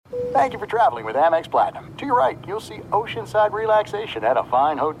Thank you for traveling with Amex Platinum. To your right, you'll see oceanside relaxation at a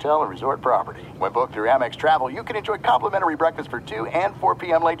fine hotel and resort property. When booked through Amex Travel, you can enjoy complimentary breakfast for 2 and 4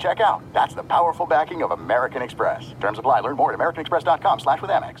 p.m. late checkout. That's the powerful backing of American Express. Terms apply. Learn more at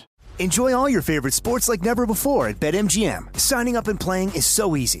americanexpress.com/withAmex. Enjoy all your favorite sports like never before at BetMGM. Signing up and playing is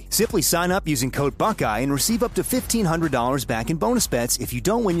so easy. Simply sign up using code Buckeye and receive up to $1,500 back in bonus bets if you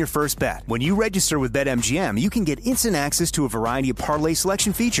don't win your first bet. When you register with BetMGM, you can get instant access to a variety of parlay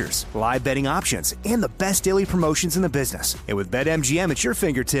selection features, live betting options, and the best daily promotions in the business. And with BetMGM at your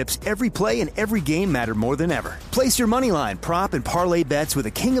fingertips, every play and every game matter more than ever. Place your moneyline, prop, and parlay bets with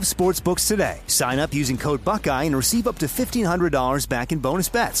the king of sportsbooks today. Sign up using code Buckeye and receive up to $1,500 back in bonus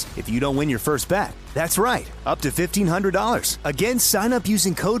bets if you don't win your first bet. That's right, up to $1,500. Again, sign up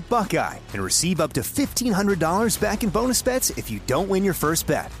using code Buckeye and receive up to $1,500 back in bonus bets if you don't win your first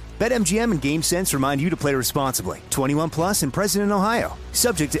bet. BetMGM and GameSense remind you to play responsibly. 21 plus and present in Ohio.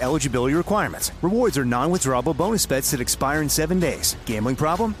 Subject to eligibility requirements. Rewards are non-withdrawable bonus bets that expire in 7 days. Gambling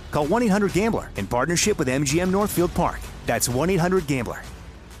problem? Call 1-800-GAMBLER in partnership with MGM Northfield Park. That's 1-800-GAMBLER.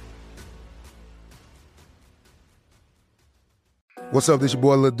 What's up, this your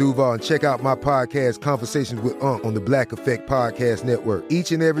boy Lil Duval, and check out my podcast, Conversations with Unc, on the Black Effect Podcast Network.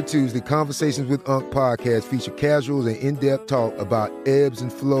 Each and every Tuesday, Conversations with Unc podcast feature casuals and in-depth talk about ebbs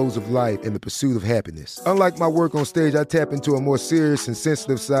and flows of life and the pursuit of happiness. Unlike my work on stage, I tap into a more serious and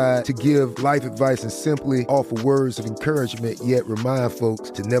sensitive side to give life advice and simply offer words of encouragement, yet remind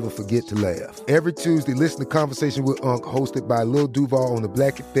folks to never forget to laugh. Every Tuesday, listen to Conversation with Unc, hosted by Lil Duval on the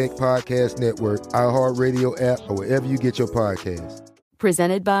Black Effect Podcast Network, iHeartRadio app, or wherever you get your podcasts.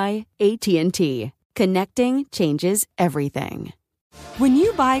 Presented by AT&T. Connecting changes everything. When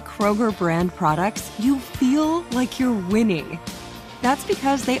you buy Kroger brand products, you feel like you're winning. That's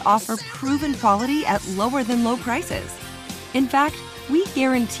because they offer proven quality at lower than low prices. In fact, we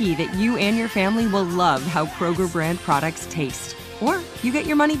guarantee that you and your family will love how Kroger brand products taste, or you get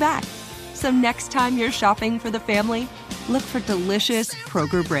your money back. So next time you're shopping for the family, look for delicious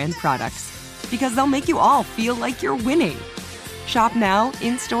Kroger brand products, because they'll make you all feel like you're winning. Shop now,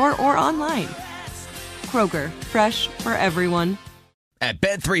 in-store, or online. Kroger, fresh for everyone. At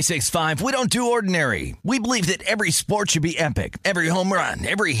Bet365, we don't do ordinary. We believe that every sport should be epic. Every home run,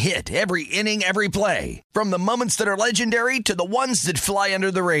 every hit, every inning, every play. From the moments that are legendary to the ones that fly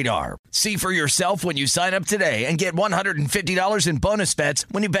under the radar. See for yourself when you sign up today and get $150 in bonus bets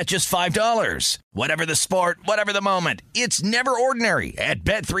when you bet just $5. Whatever the sport, whatever the moment, it's never ordinary at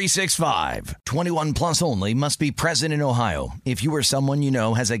Bet365. 21 plus only. Must be present in Ohio. If you or someone you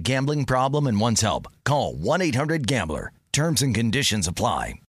know has a gambling problem and wants help, call 1-800-GAMBLER. Terms and conditions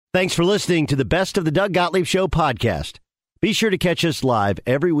apply. Thanks for listening to the Best of the Doug Gottlieb Show podcast. Be sure to catch us live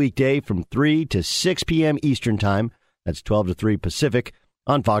every weekday from 3 to 6 p.m. Eastern Time. That's 12 to 3 Pacific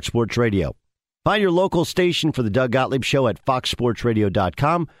on Fox Sports Radio. Find your local station for the Doug Gottlieb Show at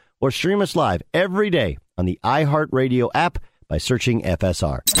foxsportsradio.com or stream us live every day on the iHeartRadio app by searching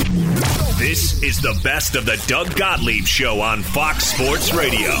FSR. This is the Best of the Doug Gottlieb Show on Fox Sports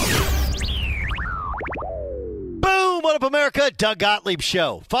Radio. Boom! What up, America? Doug Gottlieb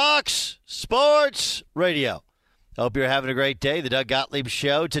Show, Fox Sports Radio. Hope you're having a great day. The Doug Gottlieb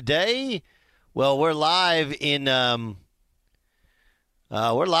Show today. Well, we're live in the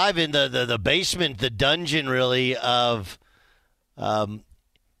basement, the dungeon, really, of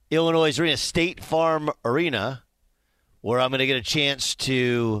Illinois' arena, State Farm Arena, where I'm going to get a chance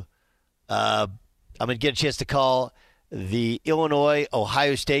to call the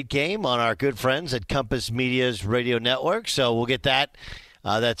Illinois-Ohio State game on our good friends at Compass Media's radio network. So we'll get that.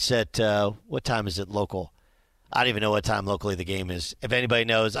 That's at, what time is it local? I don't even know what time locally the game is. If anybody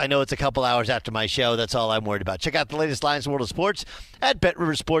knows, I know it's a couple hours after my show. That's all I'm worried about. Check out the latest lines in the world of sports at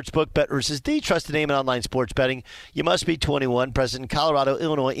BetRivers Sportsbook. BetRivers is the trusted name in online sports betting. You must be 21, present in Colorado,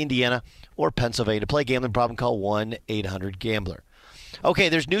 Illinois, Indiana, or Pennsylvania. To play a gambling problem, call 1-800-GAMBLER. Okay,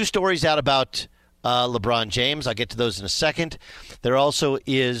 there's news stories out about LeBron James. I'll get to those in a second. There also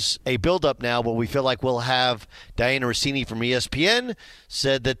is a build-up now where we feel like we'll have Diana Rossini from ESPN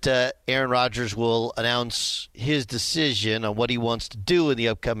said that Aaron Rodgers will announce his decision on what he wants to do in the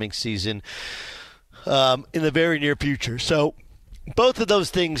upcoming season in the very near future. So both of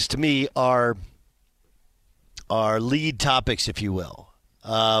those things to me are lead topics, if you will.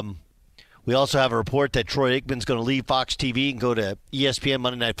 We also have a report that Troy Aikman's going to leave Fox TV and go to ESPN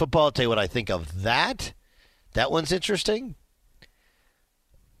Monday Night Football. I'll tell you what I think of that. That one's interesting.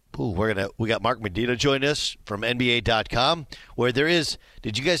 Ooh, we got Mark Medina join us from NBA.com, where there is.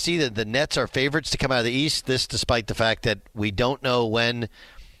 Did you guys see that the Nets are favorites to come out of the East? This, despite the fact that we don't know when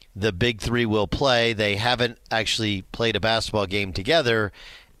the Big Three will play. They haven't actually played a basketball game together,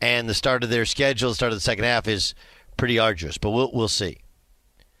 and the start of their schedule, the start of the second half, is pretty arduous. But we'll see.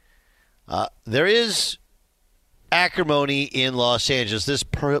 There is acrimony in Los Angeles. This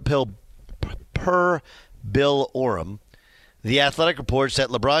per Bill Oram, The Athletic reports that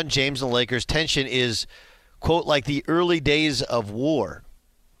LeBron James and the Lakers' tension is, quote, like the early days of war.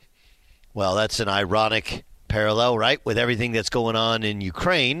 Well, that's an ironic parallel, right, with everything that's going on in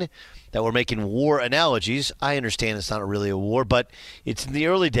Ukraine, that we're making war analogies. I understand it's not really a war, but it's in the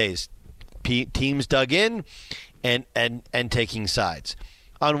early days. Teams dug in and taking sides.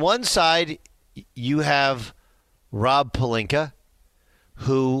 On one side, you have Rob Pelinka,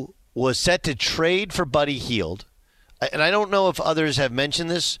 who was set to trade for Buddy Hield. And I don't know if others have mentioned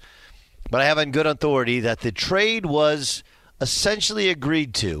this, but I have on good authority that the trade was essentially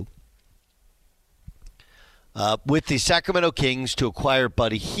agreed to with the Sacramento Kings to acquire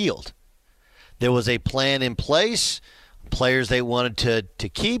Buddy Hield. There was a plan in place, players they wanted to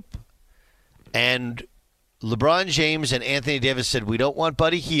keep, and LeBron James and Anthony Davis said, we don't want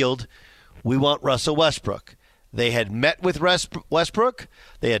Buddy Hield, we want Russell Westbrook. They had met with Westbrook.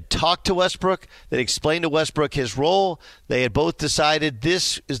 They had talked to Westbrook. They explained to Westbrook his role. They had both decided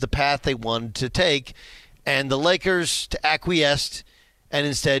this is the path they wanted to take, and the Lakers acquiesced and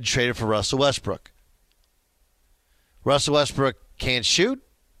instead traded for Russell Westbrook. Russell Westbrook can't shoot,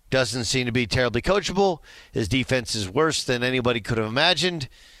 doesn't seem to be terribly coachable. His defense is worse than anybody could have imagined.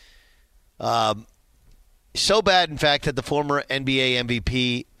 So bad, in fact, that the former NBA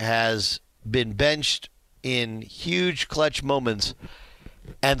MVP has been benched in huge clutch moments,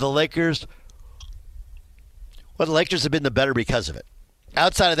 and the Lakers have been the better because of it.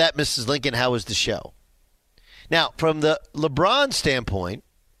 Outside of that, Mrs. Lincoln, how was the show? Now, from the LeBron standpoint,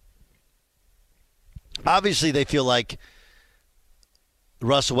 obviously they feel like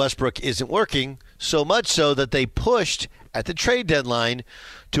Russell Westbrook isn't working, so much so that they pushed at the trade deadline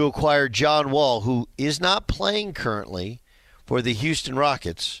to acquire John Wall, who is not playing currently for the Houston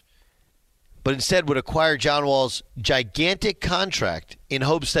Rockets, but instead would acquire John Wall's gigantic contract in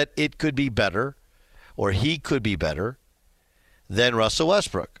hopes that it could be better, or he could be better, than Russell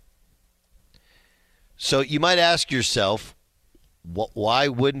Westbrook. So you might ask yourself, why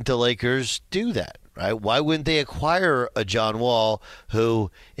wouldn't the Lakers do that, right? Why wouldn't they acquire a John Wall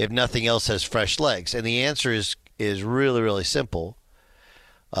who, if nothing else, has fresh legs? And the answer is really, really simple.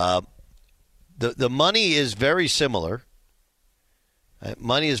 The money is very similar.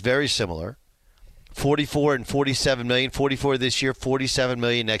 Money is very similar. 44 and 47 million, 44 this year, 47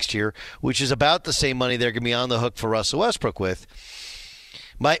 million next year, which is about the same money they're going to be on the hook for Russell Westbrook with.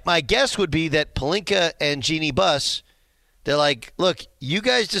 My guess would be that Pelinka and Jeannie Buss, they're like, look, you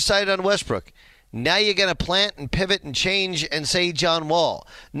guys decided on Westbrook. Now you're going to plant and pivot and change and say John Wall.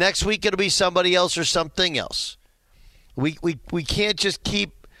 Next week it'll be somebody else or something else. We can't just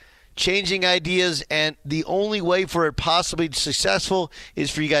keep changing ideas, and the only way for it possibly to be successful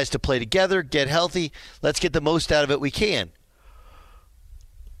is for you guys to play together, get healthy. Let's get the most out of it we can.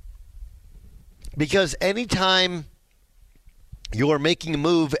 Because anytime you're making a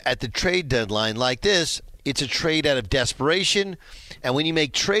move at the trade deadline like this, it's a trade out of desperation. And when you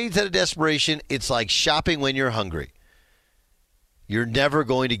make trades out of desperation, it's like shopping when you're hungry. You're never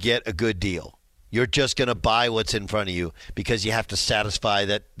going to get a good deal. You're just going to buy what's in front of you because you have to satisfy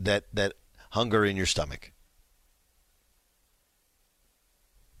that hunger in your stomach.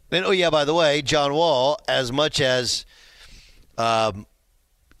 And, oh, yeah, by the way, John Wall, as much as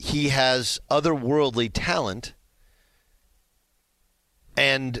he has otherworldly talent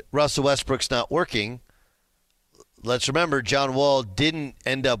and Russell Westbrook's not working, let's remember John Wall didn't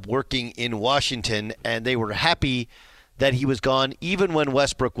end up working in Washington, and they were happy that he was gone even when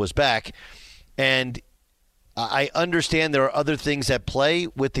Westbrook was back. And I understand there are other things at play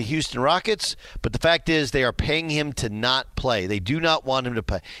with the Houston Rockets, but the fact is they are paying him to not play. They do not want him to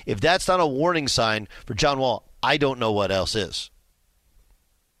play. If that's not a warning sign for John Wall, I don't know what else is.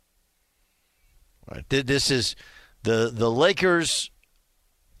 All right, this is the Lakers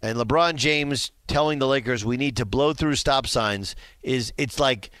and LeBron James telling the Lakers we need to blow through stop signs. It's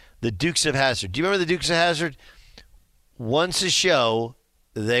like the Dukes of Hazzard. Do you remember the Dukes of Hazzard? Once a show,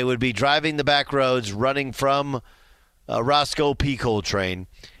 they would be driving the back roads, running from Roscoe P. Coltrane,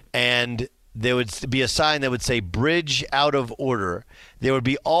 and there would be a sign that would say bridge out of order. There would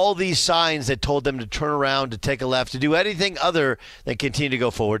be all these signs that told them to turn around, to take a left, to do anything other than continue to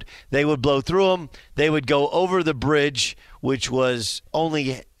go forward. They would blow through them. They would go over the bridge, which was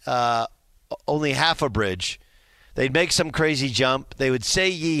only half a bridge. They'd make some crazy jump. They would say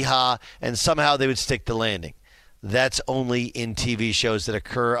yee-haw, and somehow they would stick the landing. That's only in TV shows that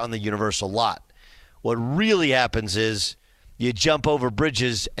occur on the Universal lot. What really happens is you jump over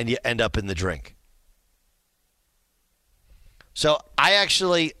bridges and you end up in the drink. So I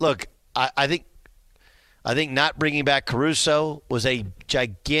actually, look, I think not bringing back Caruso was a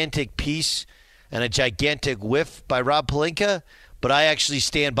gigantic piece and a gigantic whiff by Rob Pelinka, but I actually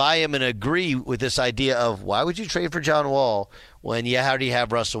stand by him and agree with this idea of why would you trade for John Wall when you already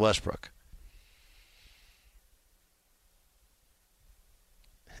have Russell Westbrook?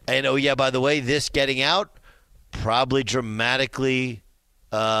 And, oh, yeah, by the way, this getting out probably dramatically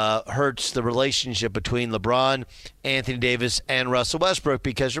hurts the relationship between LeBron, Anthony Davis, and Russell Westbrook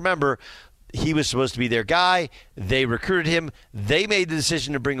because, remember, he was supposed to be their guy. They recruited him. They made the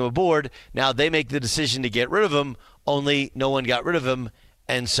decision to bring him aboard. Now they make the decision to get rid of him, only no one got rid of him,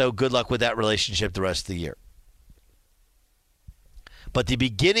 and so good luck with that relationship the rest of the year. But the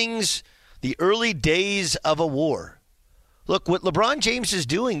beginnings, the early days of a war. Look, what LeBron James is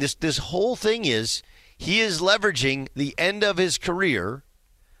doing, this whole thing is he is leveraging the end of his career,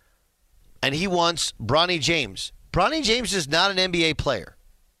 and he wants Bronny James. Bronny James is not an NBA player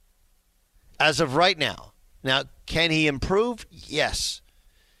as of right now. Now, can he improve? Yes.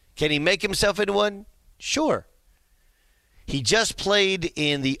 Can he make himself into one? Sure. He just played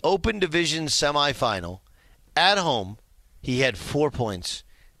in the Open Division semifinal at home. He had 4 points,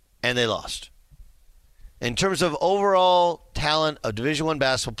 and they lost. In terms of overall talent of Division I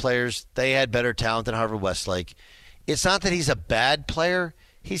basketball players, they had better talent than Harvard Westlake. It's not that he's a bad player.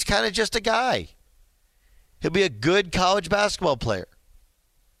 He's kind of just a guy. He'll be a good college basketball player.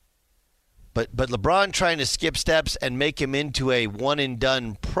 But LeBron trying to skip steps and make him into a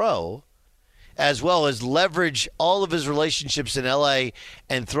one-and-done pro, as well as leverage all of his relationships in L.A.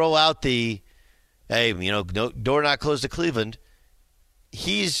 and throw out the, hey, no, door not closed to Cleveland,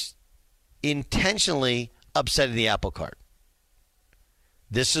 he's intentionally upsetting the apple cart.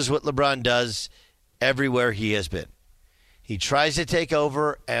 This is what LeBron does everywhere he has been. He tries to take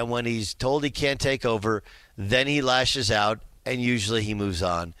over, and when he's told he can't take over, then he lashes out, and usually he moves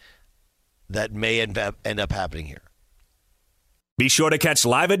on. That may end up happening here. Be sure to catch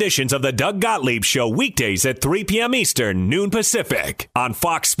live editions of the Doug Gottlieb Show weekdays at 3 p.m. Eastern, noon Pacific, on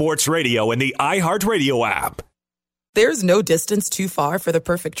Fox Sports Radio and the iHeartRadio app. There's no distance too far for the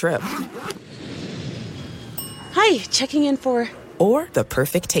perfect trip. Hi, checking in for... Or the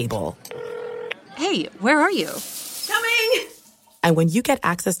perfect table. Hey, where are you? Coming! And when you get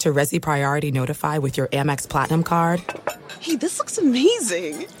access to Resi Priority Notify with your Amex Platinum card... Hey, this looks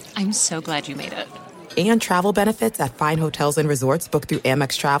amazing. I'm so glad you made it. And travel benefits at fine hotels and resorts booked through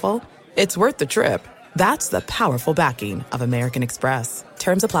Amex Travel, it's worth the trip. That's the powerful backing of American Express.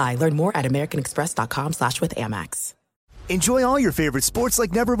 Terms apply. Learn more at americanexpress.com/withAmex. Enjoy all your favorite sports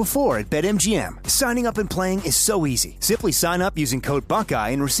like never before at BetMGM. Signing up and playing is so easy. Simply sign up using code Buckeye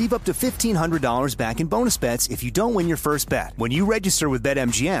and receive up to $1,500 back in bonus bets if you don't win your first bet. When you register with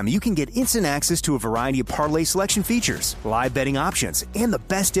BetMGM, you can get instant access to a variety of parlay selection features, live betting options, and the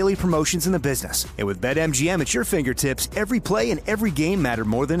best daily promotions in the business. And with BetMGM at your fingertips, every play and every game matter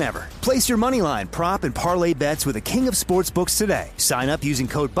more than ever. Place your moneyline, prop, and parlay bets with the king of sportsbooks today. Sign up using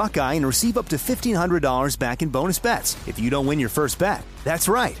code Buckeye and receive up to $1,500 back in bonus bets if you don't win your first bet. That's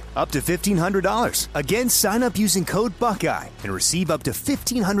right, up to $1,500. Again, sign up using code Buckeye and receive up to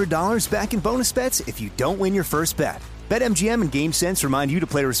 $1,500 back in bonus bets if you don't win your first bet. BetMGM and GameSense remind you to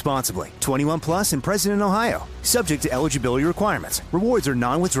play responsibly. 21 plus and present in Ohio. Subject to eligibility requirements. Rewards are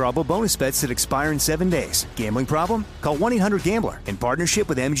non-withdrawable bonus bets that expire in 7 days. Gambling problem? Call 1-800-GAMBLER in partnership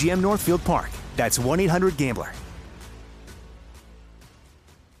with MGM Northfield Park. That's 1-800-GAMBLER.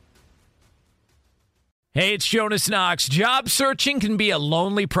 Hey, it's Jonas Knox. Job searching can be a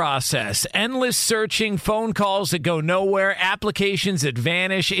lonely process. Endless searching, phone calls that go nowhere, applications that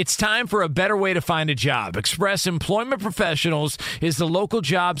vanish. It's time for a better way to find a job. Express Employment Professionals is the local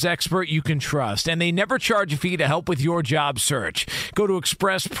jobs expert you can trust, and they never charge a fee to help with your job search. Go to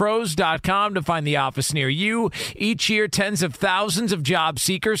expresspros.com to find the office near you. Each year, tens of thousands of job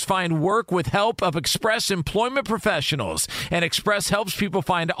seekers find work with help of Express Employment Professionals, and Express helps people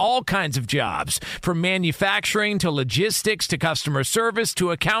find all kinds of jobs, from manufacturing to logistics to customer service to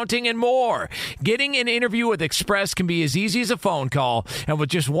accounting and more. Getting an interview with Express can be as easy as a phone call, and with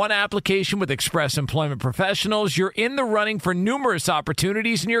just one application with Express Employment Professionals, you're in the running for numerous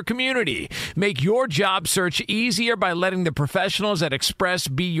opportunities in your community. Make your job search easier by letting the professionals at Express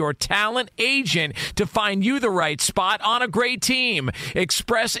be your talent agent to find you the right spot on a great team.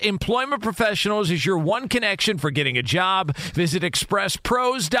 Express Employment Professionals is your one connection for getting a job. Visit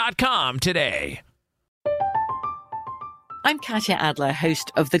expresspros.com today. I'm Katya Adler,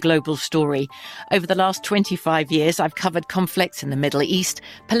 host of The Global Story. Over the last 25 years, I've covered conflicts in the Middle East,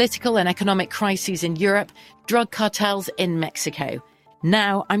 political and economic crises in Europe, drug cartels in Mexico.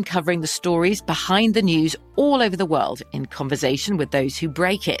 Now I'm covering the stories behind the news all over the world in conversation with those who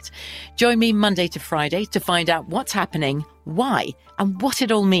break it. Join me Monday to Friday to find out what's happening, why, and what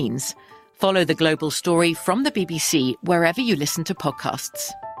it all means. Follow The Global Story from the BBC wherever you listen to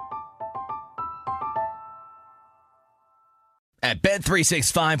podcasts. At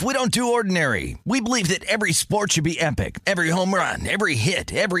Bet365, we don't do ordinary. We believe that every sport should be epic. Every home run, every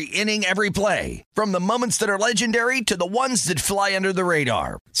hit, every inning, every play. From the moments that are legendary to the ones that fly under the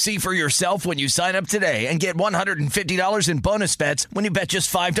radar. See for yourself when you sign up today and get $150 in bonus bets when you bet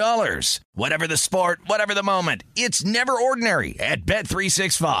just $5. Whatever the sport, whatever the moment, it's never ordinary at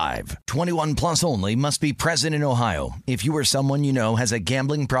Bet365. 21 plus only. Must be present in Ohio. If you or someone you know has a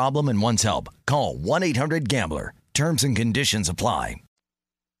gambling problem and wants help, call 1-800-GAMBLER. Terms and conditions apply.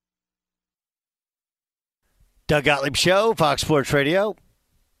 Doug Gottlieb Show, Fox Sports Radio.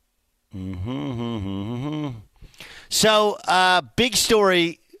 So, big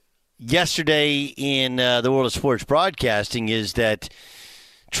story yesterday in the world of sports broadcasting is that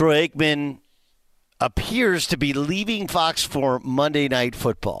Troy Aikman appears to be leaving Fox for Monday Night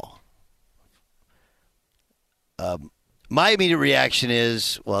Football. My immediate reaction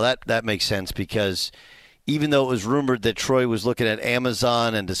is, well, that makes sense because even though it was rumored that Troy was looking at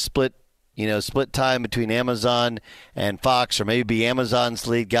Amazon and to split time between Amazon and Fox, or maybe Amazon's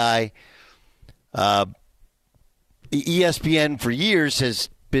lead guy, ESPN for years has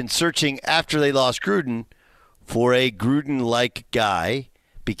been searching after they lost Gruden for a Gruden-like guy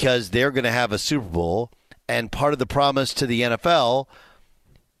because they're going to have a Super Bowl, and part of the promise to the NFL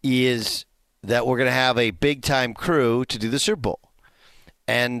is that we're going to have a big-time crew to do the Super Bowl.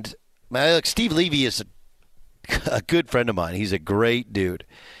 And look, Steve Levy is a good friend of mine. He's a great dude.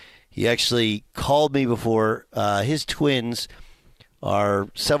 He actually called me before. His twins are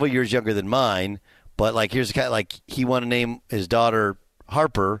several years younger than mine, but here's the guy. He wanted to name his daughter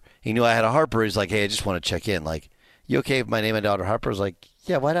Harper. He knew I had a Harper. He's like, hey, I just want to check in. You okay if I name my daughter Harper? I was like,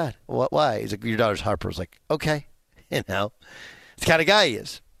 yeah, why not? Why? He's like, your daughter's Harper. I was like, okay. It's the kind of guy he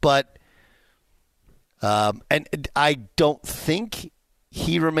is. But and I don't think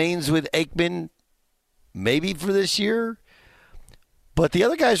he remains with Aikman maybe for this year. But the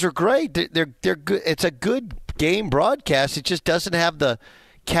other guys are great. They're good. It's a good game broadcast. It just doesn't have the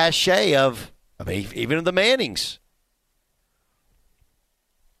cachet of, even of the Mannings.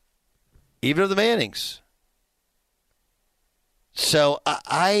 Even of the Mannings. So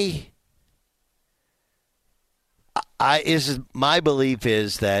my belief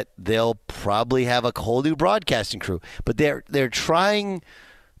is that they'll probably have a whole new broadcasting crew, but they're trying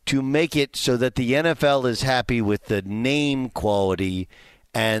to make it so that the NFL is happy with the name quality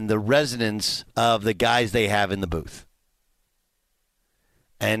and the resonance of the guys they have in the booth.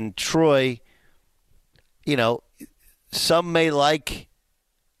 And Troy, some may like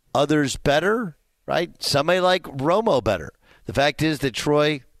others better, right? Some may like Romo better. The fact is that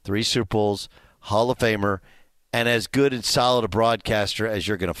Troy, 3 Super Bowls, Hall of Famer, and as good and solid a broadcaster as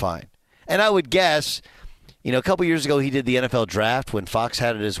you're going to find. And I would guess, a couple years ago he did the NFL draft when Fox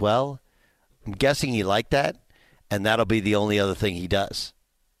had it as well. I'm guessing he liked that, and that'll be the only other thing he does.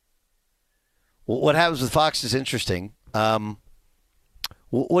 What happens with Fox is interesting.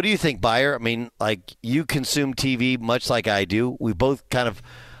 What do you think, Beyer? You consume TV much like I do. We both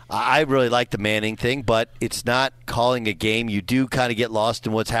I really like the Manning thing, but it's not calling a game. You do kind of get lost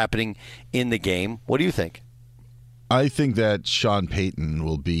in what's happening in the game. What do you think? I think that Sean Payton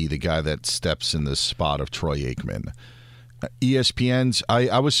will be the guy that steps in the spot of Troy Aikman. ESPN's,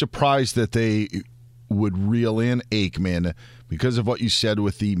 I was surprised that they would reel in Aikman because of what you said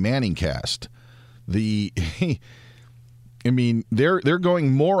with the Manning cast. They're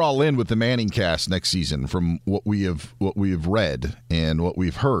going more all in with the Manning cast next season from what we have read and what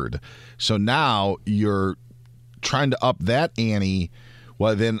we've heard. So now you're trying to up that ante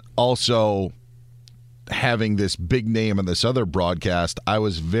while then also having this big name in this other broadcast. I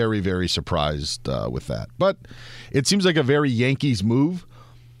was very, very surprised with that. But it seems like a very Yankees move.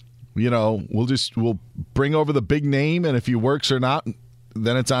 We'll bring over the big name, and if he works or not,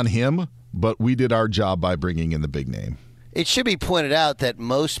 then it's on him. But we did our job by bringing in the big name. It should be pointed out that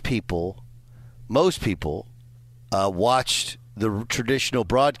most people watched the traditional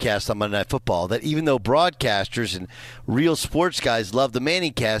broadcast on Monday Night Football, that even though broadcasters and real sports guys love the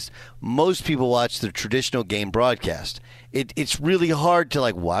Manning cast, most people watch the traditional game broadcast. It's really hard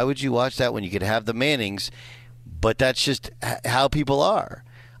to why would you watch that when you could have the Mannings? But that's just how people are.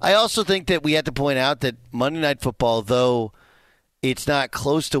 I also think that we have to point out that Monday Night Football, though it's not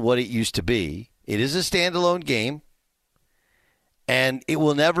close to what it used to be, it is a standalone game, and it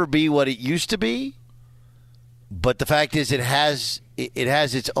will never be what it used to be. But the fact is, it has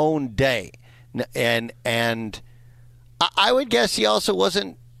its own day, and I would guess he also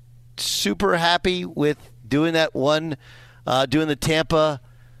wasn't super happy with doing that one, doing the Tampa.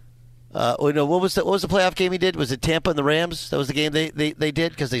 What was the playoff game he did? Was it Tampa and the Rams? That was the game they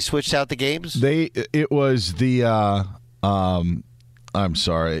did because they switched out the games. It was the I'm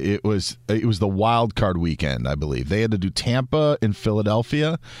sorry. It was the wild card weekend, I believe. They had to do Tampa and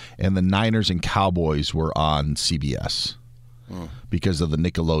Philadelphia, and the Niners and Cowboys were on CBS because of the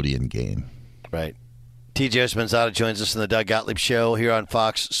Nickelodeon game. Right. TJ Esposito joins us in the Doug Gottlieb Show here on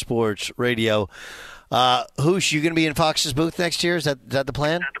Fox Sports Radio. Hoosh, you going to be in Fox's booth next year? Is that the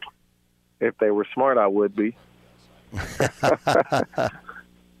plan? If they were smart, I would be.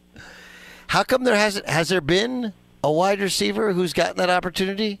 How come has there been a wide receiver who's gotten that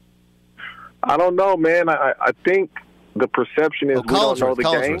opportunity? I don't know, man. I think the perception is we don't know the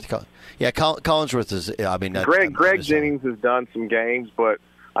game. Collinsworth is. I mean, Greg Jennings has done some games, but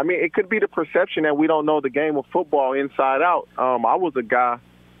I mean, it could be the perception that we don't know the game of football inside out. I was a guy.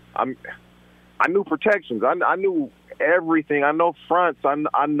 I knew protections. I knew everything. I know fronts.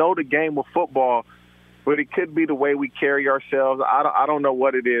 I know the game of football, but it could be the way we carry ourselves. I don't know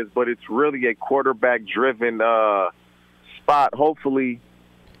what it is, but it's really a quarterback-driven spot. Hopefully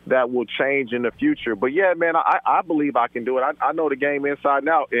that will change in the future. But, yeah, man, I believe I can do it. I know the game inside and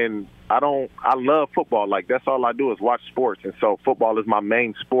out, and I love football. Like, that's all I do is watch sports, and so football is my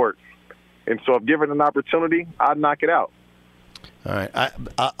main sport. And so if given an opportunity, I'd knock it out. All right.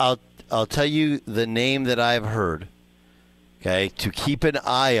 I'll tell you the name that I've heard, okay, to keep an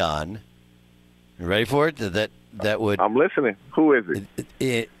eye on. You ready for it? That would. I'm listening. Who is it?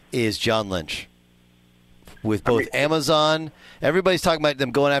 It is John Lynch. With both Amazon, everybody's talking about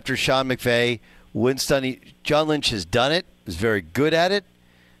them going after Sean McVay. Winston, John Lynch has done it. Is very good at it.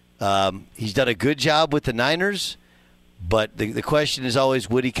 He's done a good job with the Niners. But the question is always,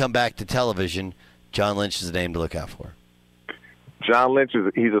 would he come back to television? John Lynch is the name to look out for. John Lynch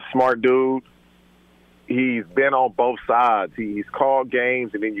he's a smart dude. He's been on both sides. He's called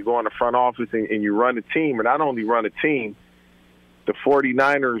games, and then you go in the front office and you run a team. And not only run a team, the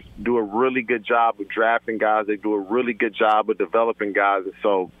 49ers do a really good job of drafting guys. They do a really good job of developing guys. And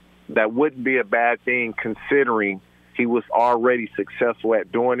so that wouldn't be a bad thing considering he was already successful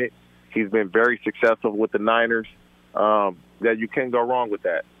at doing it. He's been very successful with the Niners. That you can't go wrong with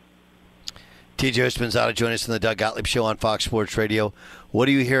that. TJ Esposito join us in the Doug Gottlieb Show on Fox Sports Radio. What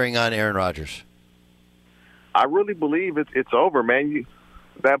are you hearing on Aaron Rodgers? I really believe it's over, man.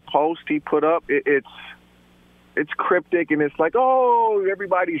 That post he put up, it's cryptic, and it's like, oh,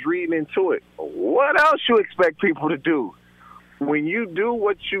 everybody's reading into it. What else you expect people to do? When you do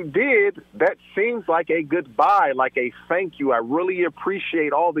what you did, that seems like a goodbye, like a thank you. I really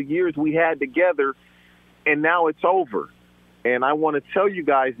appreciate all the years we had together, and now it's over. And I want to tell you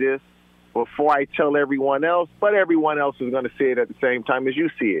guys this before I tell everyone else, but everyone else is going to see it at the same time as you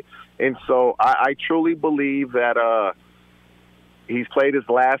see it. And so I truly believe that he's played his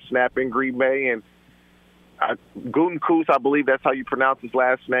last snap in Green Bay. And Gutekunst, I believe that's how you pronounce his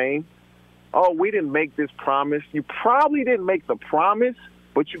last name. Oh, we didn't make this promise. You probably didn't make the promise,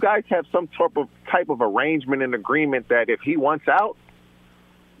 but you guys have some type of arrangement and agreement that if he wants out,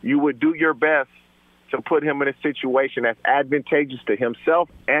 you would do your best to put him in a situation that's advantageous to himself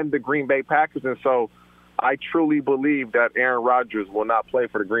and the Green Bay Packers. And so I truly believe that Aaron Rodgers will not play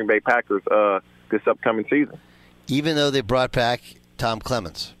for the Green Bay Packers this upcoming season. Even though they brought back Tom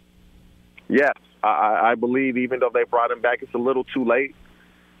Clements? Yes, I believe even though they brought him back, it's a little too late.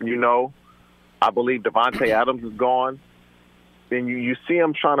 You know, I believe Devontae Adams is gone. Then you see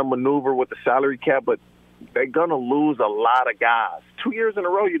him trying to maneuver with the salary cap, but they're going to lose a lot of guys. 2 years in a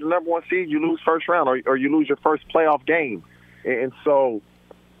row, you're the number one seed, you lose first round, or you lose your first playoff game. And so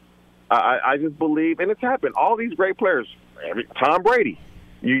I just believe, and it's happened, all these great players, Tom Brady,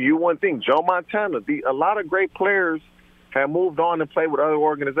 you wouldn't think, Joe Montana, a lot of great players have moved on and played with other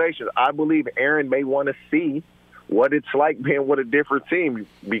organizations. I believe Aaron may want to see what it's like being with a different team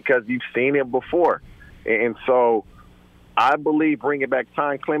because you've seen it before. And so I believe bringing back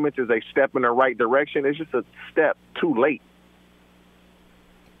Tom Clements is a step in the right direction. It's just a step too late.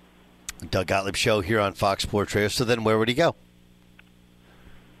 Doug Gottlieb Show here on Fox Sports Radio. So then where would he go?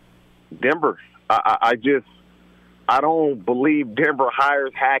 Denver. I don't believe Denver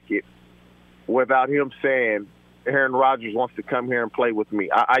hires Hackett without him saying Aaron Rodgers wants to come here and play with me.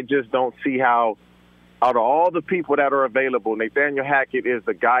 I just don't see how out of all the people that are available, Nathaniel Hackett is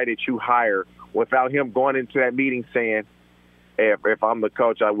the guy that you hire without him going into that meeting saying, if I'm the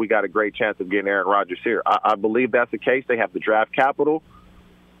coach, we got a great chance of getting Aaron Rodgers here. I believe that's the case. They have the draft capital.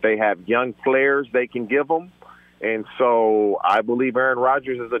 They have young players they can give them. And so I believe Aaron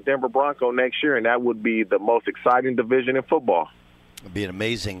Rodgers is a Denver Bronco next year, and that would be the most exciting division in football. It would be an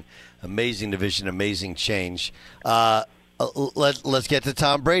amazing division, amazing change. Let's get to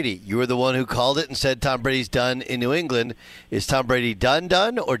Tom Brady. You were the one who called it and said Tom Brady's done in New England. Is Tom Brady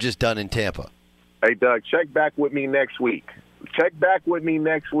done, or just done in Tampa? Hey, Doug, check back with me next week. Check back with me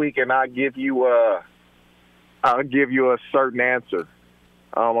next week, and I'll give you a certain answer.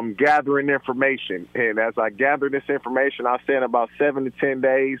 I'm gathering information, and as I gather this information, I'll say in about 7 to 10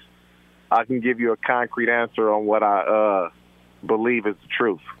 days, I can give you a concrete answer on what I believe is the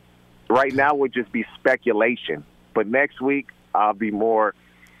truth. Right now, it would just be speculation, but next week I'll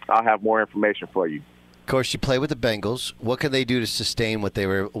have more information for you. Of course, you play with the Bengals. What can they do to sustain what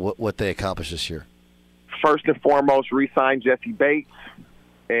they accomplished this year? First and foremost, re-sign Jesse Bates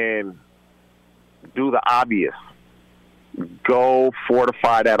and do the obvious. Go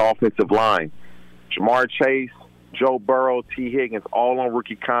fortify that offensive line. Jamar Chase, Joe Burrow, T. Higgins, all on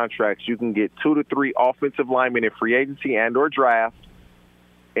rookie contracts. You can get 2 to 3 offensive linemen in free agency and or draft.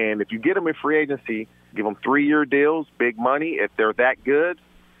 And if you get them in free agency, give them 3-year deals, big money, if they're that good,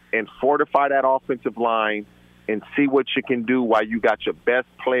 and fortify that offensive line and see what you can do while you got your best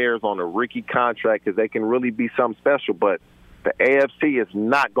players on a rookie contract, because they can really be something special. But the AFC is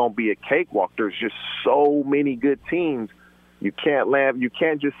not going to be a cakewalk. There's just so many good teams. You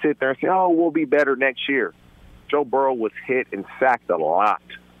can't just sit there and say, oh, we'll be better next year. Joe Burrow was hit and sacked a lot.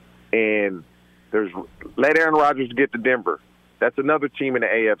 And let Aaron Rodgers get to Denver. That's another team in the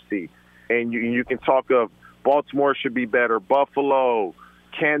AFC. And you can talk of Baltimore should be better, Buffalo,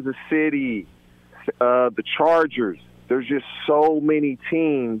 Kansas City, the Chargers. There's just so many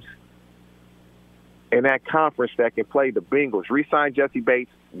teams in that conference that can play the Bengals. Re-sign Jesse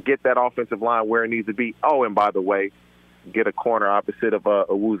Bates, get that offensive line where it needs to be. Oh, and by the way, get a corner opposite of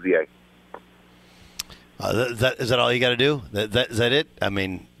Awuzie. Is that all you got to do? Is that it? I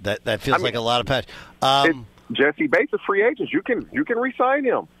mean, that feels like a lot of patch. Jesse Bates is free agent. You can re-sign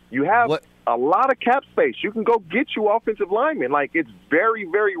him. You have a lot of cap space. You can go get you offensive linemen. Like, it's very,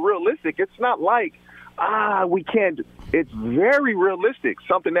 very realistic. It's not like, we can't. It's very realistic,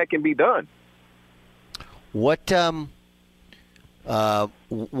 something that can be done. What do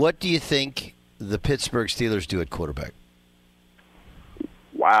you think the Pittsburgh Steelers do at quarterback?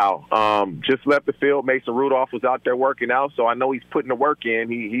 Wow. Just left the field. Mason Rudolph was out there working out, so I know he's putting the work in.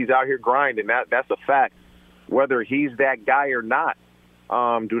 He's out here grinding. That's a fact. Whether he's that guy or not,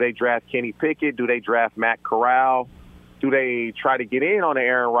 do they draft Kenny Pickett? Do they draft Matt Corral? Do they try to get in on an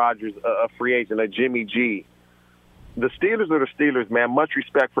Aaron Rodgers, a free agent, a Jimmy G? The Steelers are the Steelers, man. Much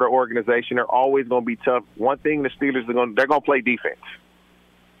respect for their organization. They're always going to be tough. One thing the Steelers they're going to play defense.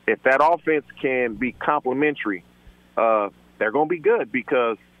 If that offense can be complementary, they're going to be good,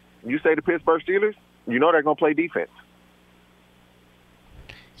 because you say the Pittsburgh Steelers, you know they're going to play defense.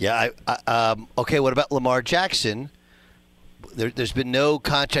 Yeah. Okay, what about Lamar Jackson? There's been no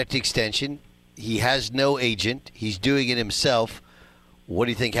contract extension. He has no agent. He's doing it himself. What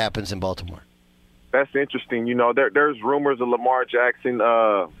do you think happens in Baltimore? That's interesting. You know, there's rumors of Lamar Jackson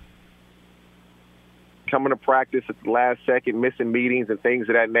coming to practice at the last second, missing meetings and things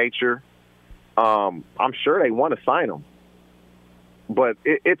of that nature. I'm sure they want to sign him. But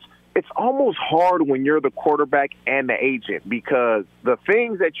it's almost hard when you're the quarterback and the agent, because the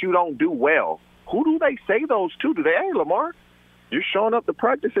things that you don't do well, who do they say those to? Do they, hey, Lamar, you're showing up to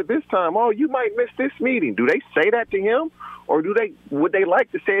practice at this time. Oh, you might miss this meeting. Do they say that to him? Or would they like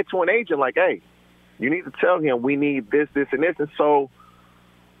to say it to an agent like, hey, you need to tell him we need this, this, and this? And so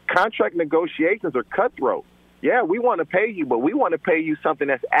contract negotiations are cutthroat. Yeah, we want to pay you, but we want to pay you something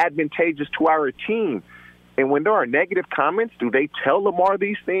that's advantageous to our team. And when there are negative comments, do they tell Lamar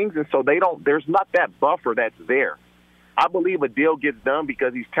these things? And so there's not that buffer that's there. I believe a deal gets done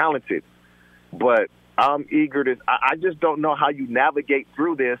because he's talented. But I'm eager to – I just don't know how you navigate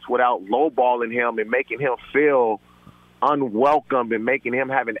through this without lowballing him and making him feel unwelcome and making him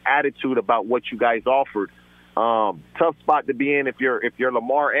have an attitude about what you guys offered. Tough spot to be in if you're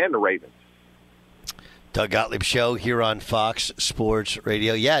Lamar and the Ravens. Doug Gottlieb Show here on Fox Sports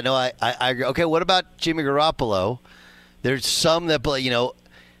Radio. Yeah, no, I agree. Okay, what about Jimmy Garoppolo? There's some that,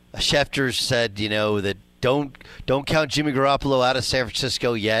 Schefter said, that don't count Jimmy Garoppolo out of San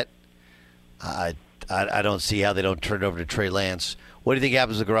Francisco yet. I don't see how they don't turn it over to Trey Lance. What do you think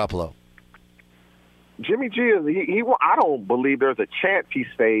happens to Garoppolo? Jimmy G is he. I don't believe there's a chance he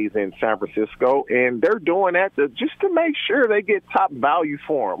stays in San Francisco, and they're doing that just to make sure they get top value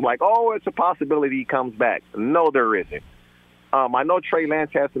for him. Like, oh, it's a possibility he comes back. No, there isn't. I know Trey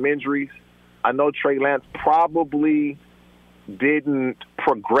Lance has some injuries. I know Trey Lance probably didn't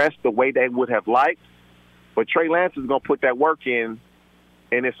progress the way they would have liked, but Trey Lance is going to put that work in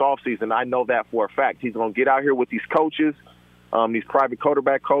this offseason. I know that for a fact. He's going to get out here with these coaches, these private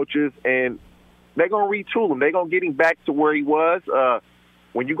quarterback coaches, and they're going to retool him. They're going to get him back to where he was.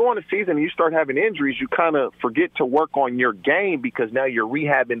 When you go in the season and you start having injuries, you kind of forget to work on your game because now you're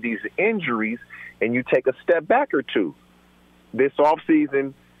rehabbing these injuries and you take a step back or two. This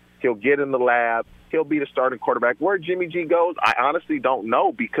offseason, he'll get in the lab. He'll be the starting quarterback. Where Jimmy G goes, I honestly don't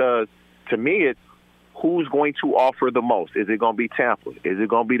know because to me it's who's going to offer the most. Is it going to be Tampa? Is it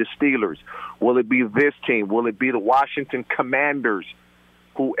going to be the Steelers? Will it be this team? Will it be the Washington Commanders?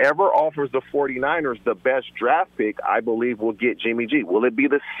 Whoever offers the 49ers the best draft pick, I believe, will get Jimmy G. Will it be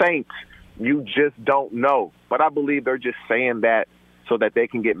the Saints? You just don't know. But I believe they're just saying that so that they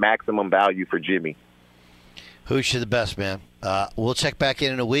can get maximum value for Jimmy. Who's the best, man? We'll check back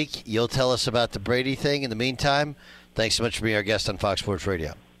in a week. You'll tell us about the Brady thing. In the meantime, thanks so much for being our guest on Fox Sports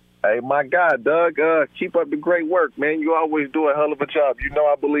Radio. Hey, my God, Doug, keep up the great work, man. You always do a hell of a job. You know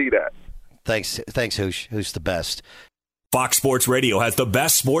I believe that. Thanks, Hoosh. Who's the best? Fox Sports Radio has the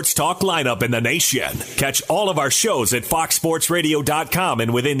best sports talk lineup in the nation. Catch all of our shows at foxsportsradio.com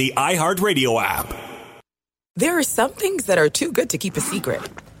and within the iHeartRadio app. There are some things that are too good to keep a secret.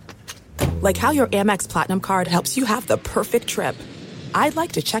 Like how your Amex Platinum card helps you have the perfect trip. I'd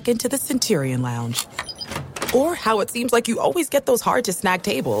like to check into the Centurion Lounge. Or how it seems like you always get those hard-to-snag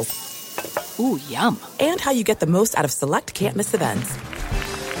tables. Ooh, yum. And how you get the most out of select can't-miss events.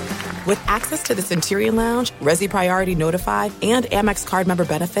 With access to the Centurion Lounge, Resi Priority Notified, and Amex card member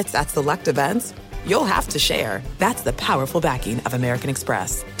benefits at select events, you'll have to share. That's the powerful backing of American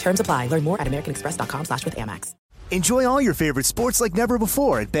Express. Terms apply. Learn more at americanexpress.com/withAmex. Enjoy all your favorite sports like never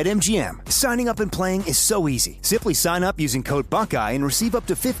before at BetMGM. Signing up and playing is so easy. Simply sign up using code Buckeye and receive up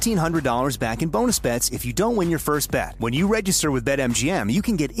to $1,500 back in bonus bets if you don't win your first bet. When you register with BetMGM, you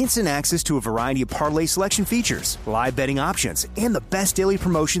can get instant access to a variety of parlay selection features, live betting options, and the best daily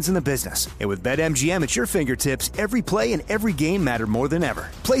promotions in the business. And with BetMGM at your fingertips, every play and every game matter more than ever.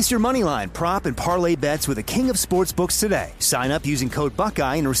 Place your moneyline, prop, and parlay bets with the king of sportsbooks today. Sign up using code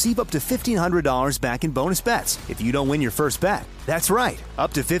Buckeye and receive up to $1,500 back in bonus bets if you don't win your first bet. That's right,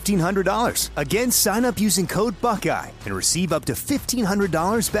 up to $1,500. Again, sign up using code Buckeye and receive up to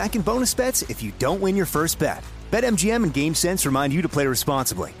 $1,500 back in bonus bets if you don't win your first bet. BetMGM and GameSense remind you to play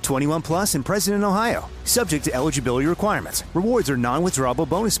responsibly. 21 plus and present in Ohio. Subject to eligibility requirements. Rewards are non-withdrawable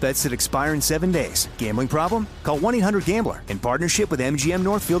bonus bets that expire in 7 days. Gambling problem? Call 1-800-GAMBLER in partnership with MGM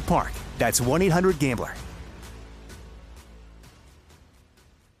Northfield Park. That's 1-800-GAMBLER.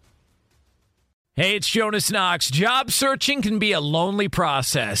 Hey, it's Jonas Knox. Job searching can be a lonely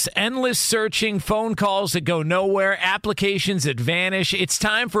process. Endless searching, phone calls that go nowhere, applications that vanish. It's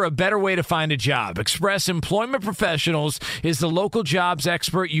time for a better way to find a job. Express Employment Professionals is the local jobs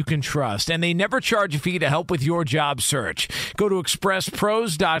expert you can trust, and they never charge a fee to help with your job search. Go to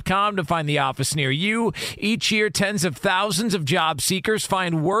expresspros.com to find the office near you. Each year, tens of thousands of job seekers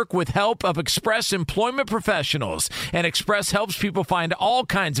find work with help of Express Employment Professionals, and Express helps people find all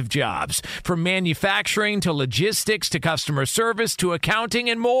kinds of jobs, from manufacturing to logistics to customer service to accounting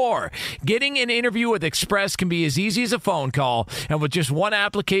and more. Getting an interview with Express can be as easy as a phone call, and with just one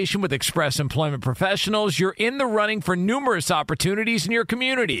application with Express Employment Professionals, you're in the running for numerous opportunities in your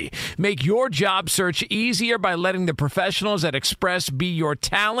community. Make your job search easier by letting the professionals at Express be your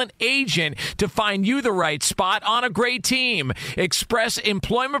talent agent to find you the right spot on a great team. Express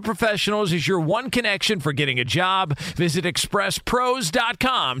Employment Professionals is your one connection for getting a job. Visit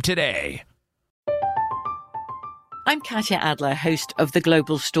expresspros.com today. I'm Katya Adler, host of The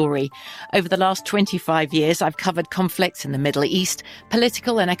Global Story. Over the last 25 years, I've covered conflicts in the Middle East,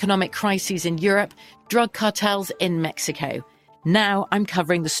 political and economic crises in Europe, drug cartels in Mexico. Now I'm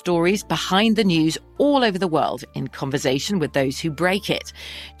covering the stories behind the news all over the world in conversation with those who break it.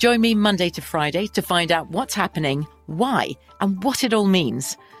 Join me Monday to Friday to find out what's happening, why, and what it all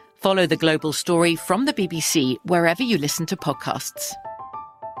means. Follow The Global Story from the BBC wherever you listen to podcasts.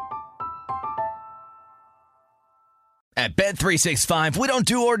 At Bet365, we don't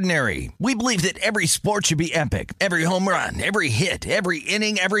do ordinary. We believe that every sport should be epic. Every home run, every hit, every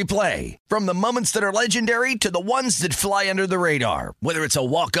inning, every play. From the moments that are legendary to the ones that fly under the radar. Whether it's a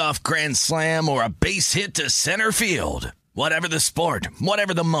walk-off grand slam or a base hit to center field. Whatever the sport,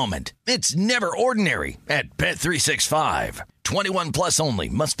 whatever the moment, it's never ordinary at Bet365. 21 plus only.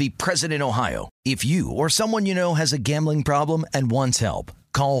 Must be present in Ohio. If you or someone you know has a gambling problem and wants help,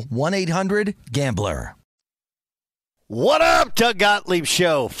 call 1-800-GAMBLER. What up, Doug Gottlieb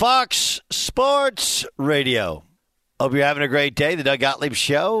Show, Fox Sports Radio. Hope you're having a great day. The Doug Gottlieb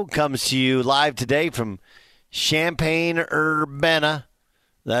Show comes to you live today from Champaign-Urbana.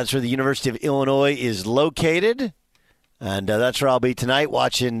 That's where the University of Illinois is located. And that's where I'll be tonight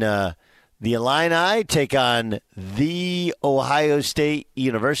watching the Illini take on the Ohio State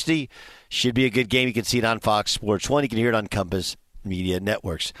University. Should be a good game. You can see it on Fox Sports 1. You can hear it on Compass Media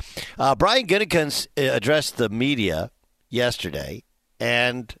Networks. Brian Gutekunst addressed the media yesterday,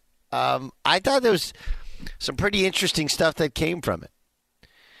 and I thought there was some pretty interesting stuff that came from it.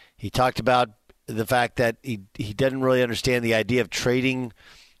 He talked about the fact that he didn't really understand the idea of trading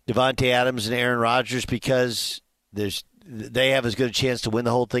Devontae Adams and Aaron Rodgers because they have as good a chance to win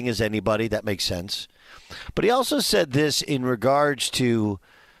the whole thing as anybody. That makes sense. But he also said this in regards to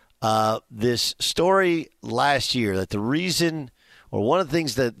this story last year, that the reason, or one of the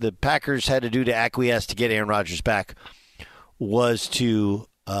things that the Packers had to do to acquiesce to get Aaron Rodgers back was to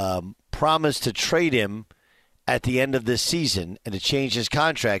promise to trade him at the end of this season and to change his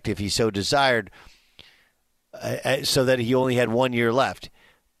contract if he so desired, so that he only had 1 year left.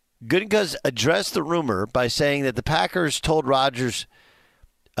 Gutekunst addressed the rumor by saying that the Packers told Rodgers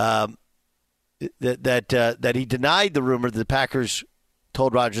that he denied the rumor that the Packers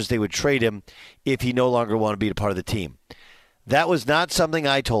told Rodgers they would trade him if he no longer wanted to be a part of the team. That was not something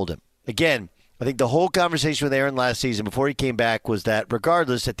I told him. Again, I think the whole conversation with Aaron last season before he came back was that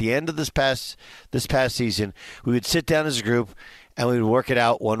regardless, at the end of this past season, we would sit down as a group and we would work it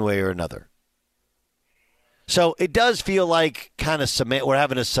out one way or another. So it does feel like kind of we're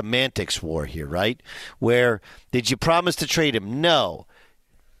having a semantics war here, right? Where did you promise to trade him? No.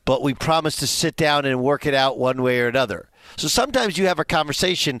 But we promised to sit down and work it out one way or another. So sometimes you have a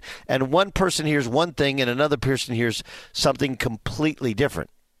conversation and one person hears one thing and another person hears something completely different.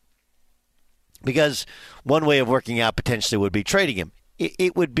 Because one way of working out potentially would be trading him.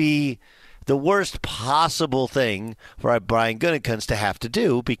 It would be the worst possible thing for Brian Gutekunst to have to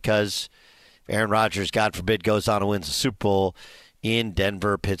do, because Aaron Rodgers, God forbid, goes on and wins the Super Bowl in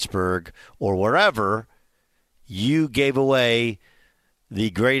Denver, Pittsburgh, or wherever, you gave away the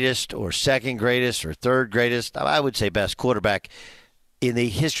greatest or second greatest or third greatest, I would say best quarterback in the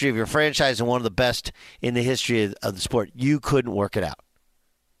history of your franchise and one of the best in the history of the sport. You couldn't work it out.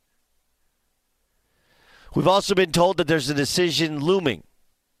 We've also been told that there's a decision looming.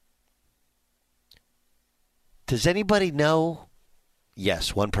 Does anybody know?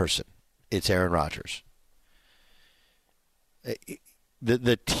 Yes, one person. It's Aaron Rodgers.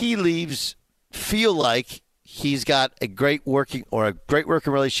 The tea leaves feel like he's got a great working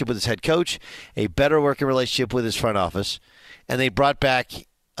relationship with his head coach, a better working relationship with his front office, and they brought back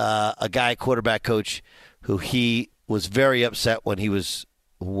a guy, quarterback coach, who he was very upset when he was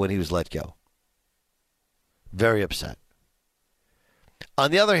let go. Very upset.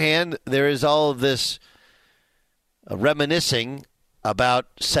 On the other hand, there is all of this reminiscing about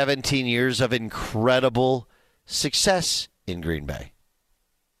 17 years of incredible success in Green Bay.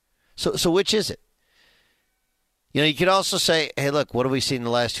 So which is it? You know, you could also say, hey, look, what have we seen in the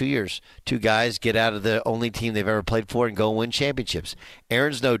last 2 years? Two guys get out of the only team they've ever played for and go and win championships.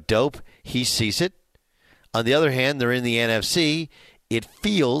 Aaron's no dope. He sees it. On the other hand, they're in the NFC. It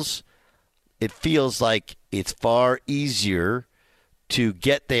feels like it's far easier to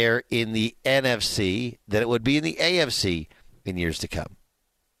get there in the NFC than it would be in the AFC in years to come.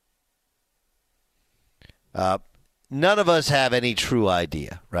 None of us have any true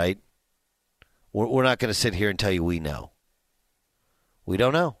idea, right? We're not going to sit here and tell you we know. We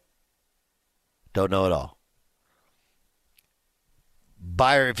don't know. Don't know at all.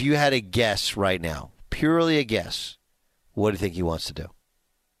 Buyer, if you had a guess right now, purely a guess, what do you think he wants to do?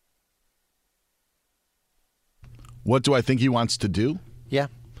 What do I think he wants to do? Yeah.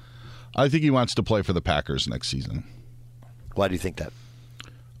 I think he wants to play for the Packers next season. Why do you think that?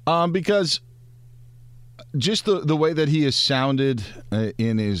 Because just the way that he has sounded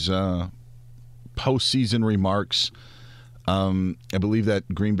in his postseason remarks, I believe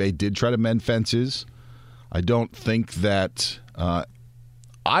that Green Bay did try to mend fences. I don't think that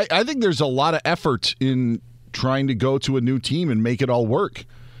I think there's a lot of effort in trying to go to a new team and make it all work.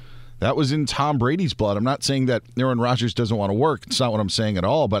 That was in Tom Brady's blood. I'm not saying that Aaron Rodgers doesn't want to work. It's not what I'm saying at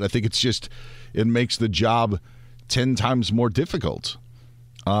all, but I think it's just it makes the job 10 times more difficult.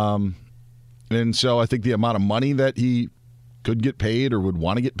 And so I think the amount of money that he could get paid or would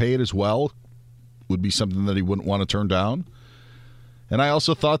want to get paid as well would be something that he wouldn't want to turn down. And I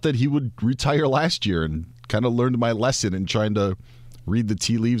also thought that he would retire last year and kind of learned my lesson in trying to read the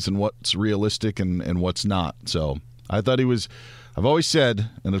tea leaves and what's realistic and what's not. So I thought he was, I've always said,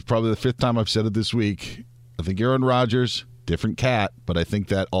 and it's probably the fifth time I've said it this week, I think Aaron Rodgers, different cat, but I think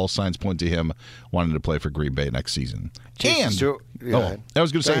that all signs point to him wanting to play for Green Bay next season. I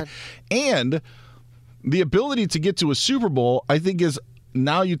was going to say, and the ability to get to a Super Bowl, I think is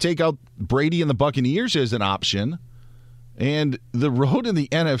now you take out Brady and the Buccaneers as an option, and the road in the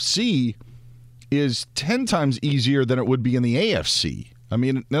NFC is 10 times easier than it would be in the AFC. I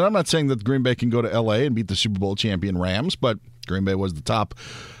mean, and I'm not saying that Green Bay can go to L.A. and beat the Super Bowl champion Rams, but Green Bay was the top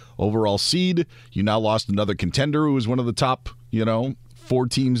overall seed. You now lost another contender who was one of the top, 4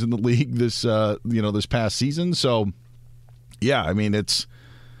 teams in the league this past season. So, yeah, I mean,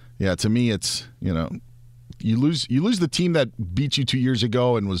 to me, it's, you lose the team that beat you 2 years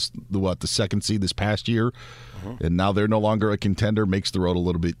ago and was the second seed this past year, and now they're no longer a contender, makes the road a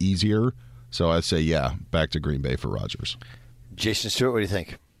little bit easier. So I say, yeah, back to Green Bay for Rodgers. Jason Stewart, what do you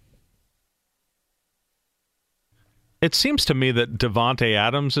think? It seems to me that Davante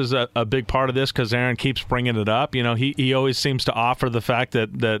Adams is a big part of this because Aaron keeps bringing it up. He always seems to offer the fact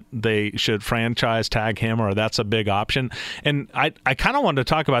that they should franchise tag him, or that's a big option. And I kind of wanted to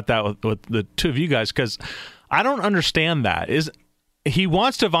talk about that with the two of you guys because I don't understand that. He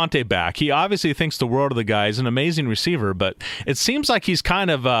wants Davante back. He obviously thinks the world of the guy. He's an amazing receiver, but it seems like he's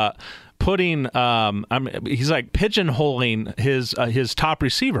kind of he's like pigeonholing his top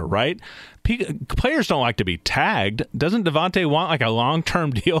receiver, right? Players don't like to be tagged. Doesn't Davante want like a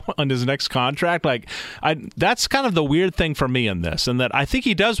long-term deal on his next contract? That's kind of the weird thing for me in this, and that I think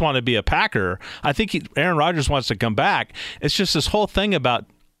he does want to be a Packer. I think Aaron Rodgers wants to come back. It's just this whole thing about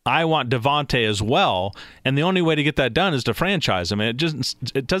I want Davante as well, and the only way to get that done is to franchise him. And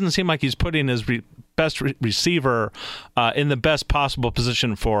it doesn't seem like he's putting his best receiver in the best possible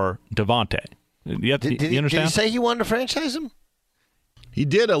position for Davante. You understand? Did he say he wanted to franchise him? He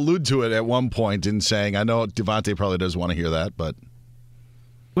did allude to it at one point in saying, I know Davante probably does want to hear that, but...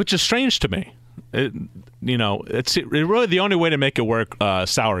 Which is strange to me. It's really the only way to make it work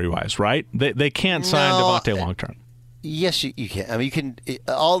salary-wise, right? They can't sign Davante long-term. Yes, you can. I mean, you can.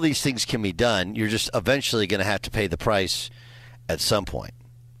 All these things can be done. You're just eventually going to have to pay the price at some point,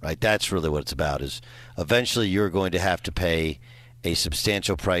 right? That's really what it's about. Is eventually you're going to have to pay a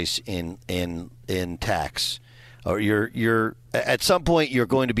substantial price in tax, or you're at some point you're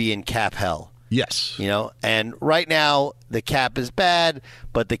going to be in cap hell. Yes. And right now the cap is bad,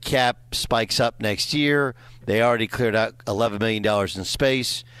 but the cap spikes up next year. They already cleared out $11 million in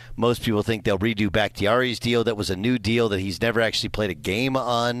space. Most people think they'll redo Bakhtiari's deal. That was a new deal that he's never actually played a game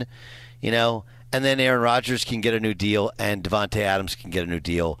on, And then Aaron Rodgers can get a new deal, and Davante Adams can get a new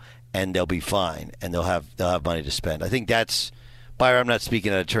deal, and they'll be fine, and they'll have money to spend. I think that's. Byron, I'm not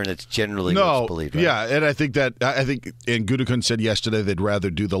speaking out of turn. That's generally what's believed. Right? Yeah, and I think and Gutekunst said yesterday they'd rather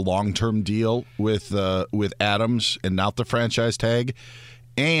do the long-term deal with Adams and not the franchise tag,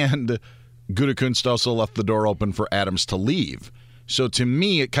 and Gutekunst also left the door open for Adams to leave. So to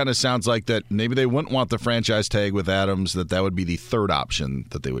me, it kind of sounds like that maybe they wouldn't want the franchise tag with Adams, that would be the third option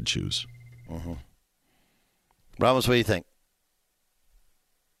that they would choose. Mm-hmm. Ramos, what do you think?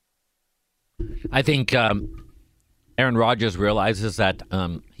 I think Aaron Rodgers realizes that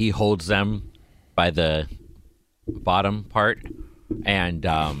he holds them by the bottom part, and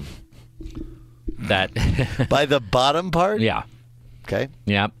that by the bottom part? Yeah. Okay.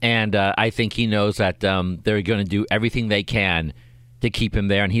 Yeah, and I think he knows that they're going to do everything they can to keep him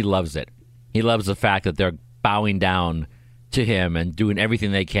there, and he loves it. He loves the fact that they're bowing down to him and doing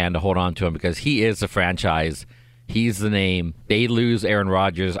everything they can to hold on to him because he is the franchise. He's the name. They lose Aaron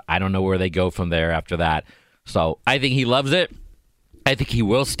Rodgers. I don't know where they go from there after that. So I think he loves it. I think he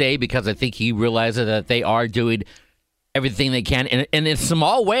will stay because I think he realizes that they are doing everything they can. And in a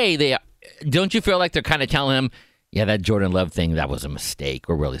small way, don't you feel like they're kind of telling him, yeah, that Jordan Love thing, that was a mistake.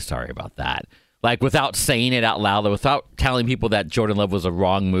 We're really sorry about that. Like, without saying it out loud, without telling people that Jordan Love was a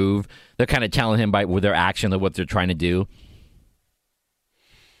wrong move, they're kind of telling him with their action of what they're trying to do.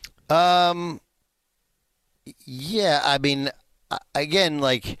 Yeah, I mean, again,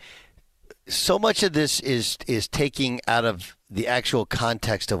 like, so much of this is taking out of the actual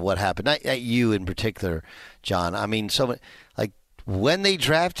context of what happened. Not you in particular, John. I mean, when they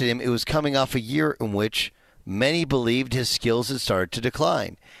drafted him, it was coming off a year in which many believed his skills had started to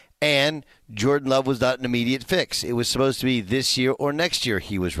decline. And Jordan Love was not an immediate fix. It was supposed to be this year or next year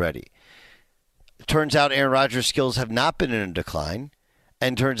he was ready. It turns out Aaron Rodgers' skills have not been in a decline.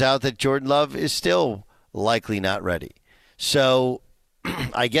 And turns out that Jordan Love is still likely not ready. So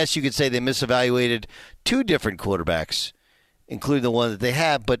I guess you could say they misevaluated two different quarterbacks, including the one that they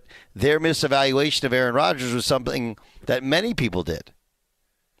have, but their misevaluation of Aaron Rodgers was something that many people did.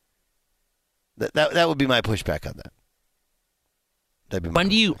 That would be my pushback on that. When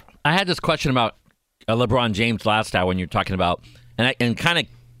do you? I had this question about LeBron James last hour when you're talking about, and kind of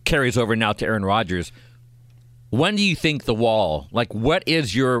carries over now to Aaron Rodgers. When do you think the wall? Like, what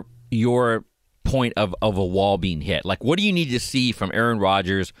is your point of a wall being hit? Like, what do you need to see from Aaron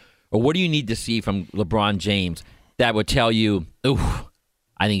Rodgers, or what do you need to see from LeBron James that would tell you, ooh,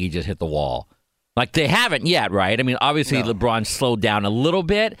 I think he just hit the wall? Like, they haven't yet, right? I mean, obviously LeBron slowed down a little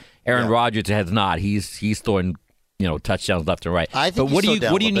bit. Aaron Rodgers has not. He's throwing, touchdowns left and right. I think but what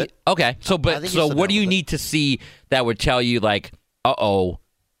do you need? Bit. Okay, so what do you need to see that would tell you, like,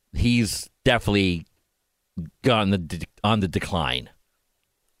 he's definitely gone on the decline?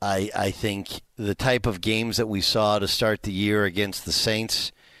 I think the type of games that we saw to start the year against the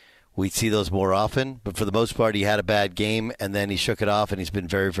Saints, we'd see those more often. But for the most part, he had a bad game, and then he shook it off, and he's been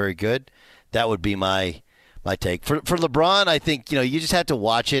very, very good. That would be my take. For LeBron, I think, you just have to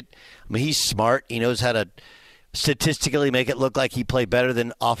watch it. I mean, he's smart. He knows how to statistically make it look like he played better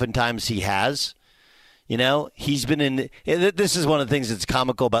than oftentimes he has. He's been in – this is one of the things that's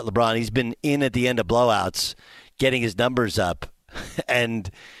comical about LeBron. He's been in at the end of blowouts, getting his numbers up.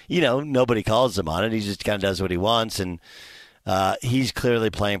 And, nobody calls him on it. He just kind of does what he wants, and he's clearly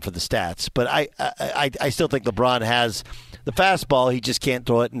playing for the stats. But I still think LeBron has the fastball. He just can't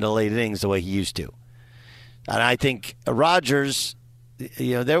throw it into late innings the way he used to. And I think Rodgers,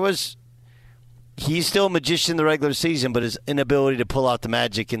 he's still a magician in the regular season, but his inability to pull out the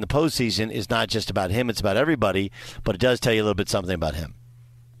magic in the postseason is not just about him. It's about everybody, but it does tell you a little bit something about him.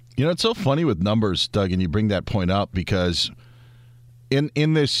 It's so funny with numbers, Doug, and you bring that point up because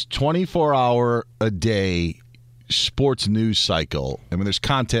in this 24-hour-a-day sports news cycle, I mean, there's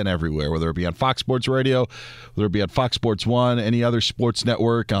content everywhere, whether it be on Fox Sports Radio, whether it be on Fox Sports 1, any other sports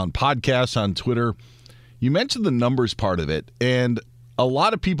network, on podcasts, on Twitter. You mentioned the numbers part of it, and a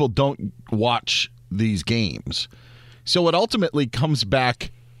lot of people don't watch these games. So it ultimately comes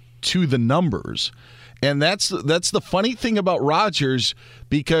back to the numbers. And that's the funny thing about Rodgers,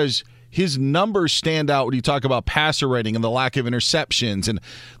 because his numbers stand out when you talk about passer rating and the lack of interceptions. And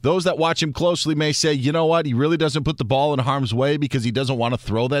those that watch him closely may say, you know what, he really doesn't put the ball in harm's way because he doesn't want to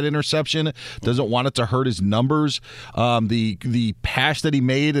throw that interception, doesn't want it to hurt his numbers. The pass that he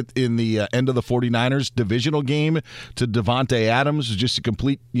made in the end of the 49ers divisional game to Davante Adams was just a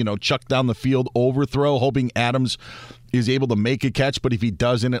complete, chuck down the field overthrow, hoping Adams is able to make a catch, but if he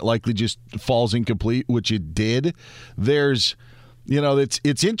doesn't, it likely just falls incomplete, which it did. There's...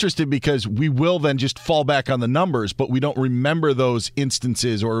 it's interesting because we will then just fall back on the numbers, but we don't remember those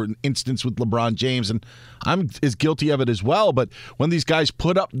instances, or an instance with LeBron James, and I'm as guilty of it as well. But when these guys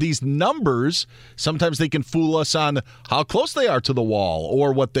put up these numbers, sometimes they can fool us on how close they are to the wall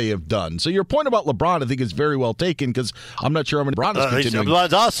or what they have done. So your point about LeBron, I think, is very well taken, because I'm not sure how many LeBron is continuing.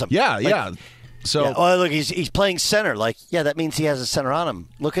 LeBron's awesome. Yeah. So look, he's playing center. That means he has a center on him.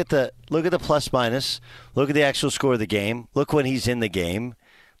 Look at the plus minus. Look at the actual score of the game. Look when he's in the game.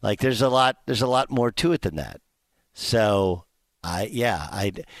 There's a lot more to it than that. So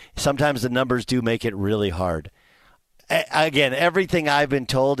sometimes the numbers do make it really hard. Again, everything I've been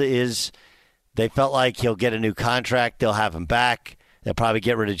told is they felt like he'll get a new contract. They'll have him back. They'll probably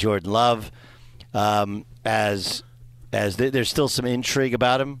get rid of Jordan Love. As there's still some intrigue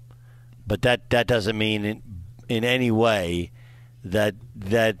about him. But that doesn't mean in any way that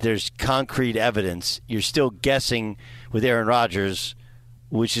there's concrete evidence. You're still guessing with Aaron Rodgers,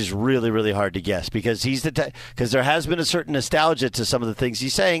 which is really, really hard to guess, because because there has been a certain nostalgia to some of the things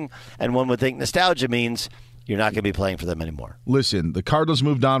he's saying, and one would think nostalgia means you're not going to be playing for them anymore. Listen, the Cardinals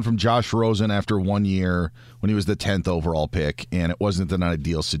moved on from Josh Rosen after 1 year when he was the 10th overall pick, and it wasn't an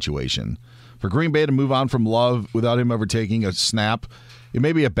ideal situation. For Green Bay to move on from Love without him ever taking a snap, it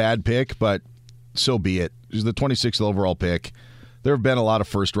may be a bad pick, but so be it. He's the 26th overall pick. There have been a lot of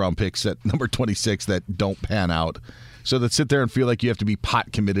first-round picks at number 26 that don't pan out. So to sit there and feel like you have to be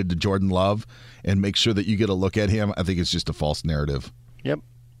pot committed to Jordan Love and make sure that you get a look at him, I think it's just a false narrative. Yep.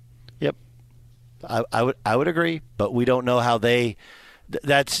 I would agree, but we don't know how they.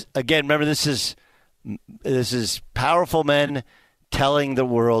 That's again. Remember, this is powerful men telling the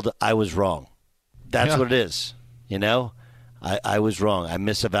world I was wrong. That's what it is. I was wrong. I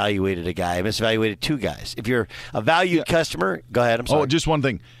misevaluated a guy. I misevaluated two guys. If you're a valued customer, go ahead. I'm sorry. Oh, just one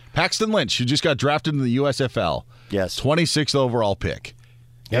thing. Paxton Lynch, who just got drafted in the USFL. Yes. 26th overall pick.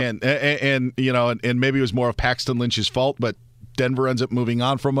 Yep. And maybe it was more of Paxton Lynch's fault, but Denver ends up moving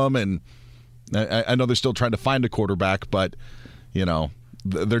on from him, and I know they're still trying to find a quarterback, but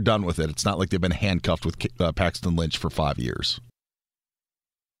they're done with it. It's not like they've been handcuffed with Paxton Lynch for 5 years.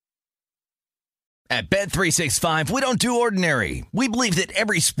 At Bet365, we don't do ordinary. We believe that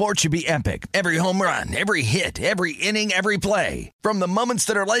every sport should be epic. Every home run, every hit, every inning, every play. From the moments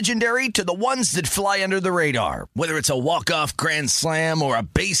that are legendary to the ones that fly under the radar. Whether it's a walk-off grand slam or a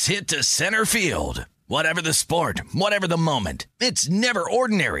base hit to center field. Whatever the sport, whatever the moment. It's never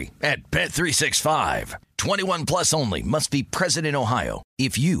ordinary at Bet365. 21 plus only. Must be present in Ohio.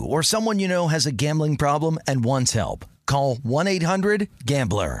 If you or someone you know has a gambling problem and wants help, call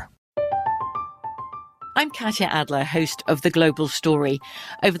 1-800-GAMBLER. I'm Katya Adler, host of The Global Story.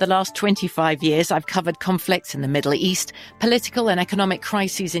 Over the last 25 years, I've covered conflicts in the Middle East, political and economic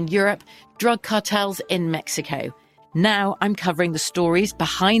crises in Europe, drug cartels in Mexico. Now I'm covering the stories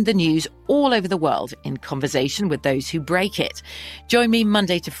behind the news all over the world in conversation with those who break it. Join me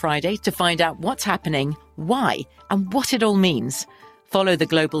Monday to Friday to find out what's happening, why, and what it all means. Follow The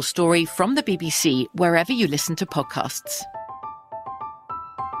Global Story from the BBC wherever you listen to podcasts.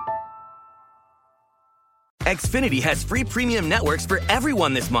 Xfinity has free premium networks for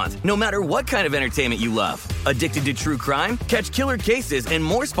everyone this month, no matter what kind of entertainment you love. Addicted to true crime? Catch killer cases and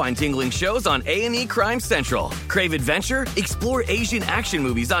more spine-tingling shows on A&E Crime Central. Crave adventure? Explore Asian action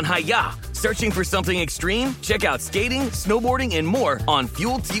movies on Hi-Ya. Searching for something extreme? Check out skating, snowboarding, and more on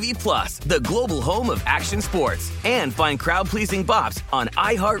Fuel TV Plus, the global home of action sports. And find crowd-pleasing bops on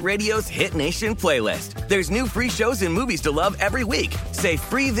iHeartRadio's Hit Nation playlist. There's new free shows and movies to love every week. Say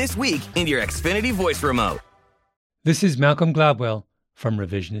free this week in your Xfinity voice remote. This is Malcolm Gladwell from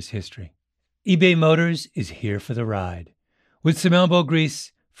Revisionist History. eBay Motors is here for the ride. With some elbow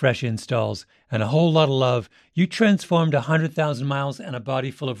grease, fresh installs, and a whole lot of love, you transformed 100,000 miles and a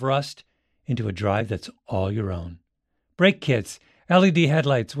body full of rust into a drive that's all your own. Brake kits, LED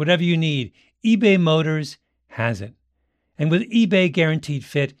headlights, whatever you need, eBay Motors has it. And with eBay Guaranteed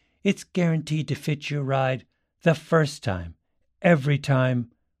Fit, it's guaranteed to fit your ride the first time, every time,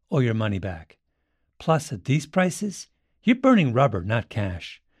 or your money back. Plus, at these prices, you're burning rubber, not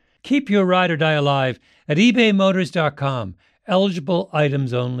cash. Keep your ride or die alive at ebaymotors.com. Eligible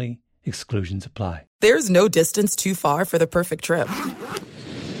items only. Exclusions apply. There's no distance too far for the perfect trip.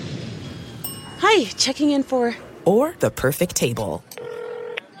 Hi, checking in for... Or the perfect table.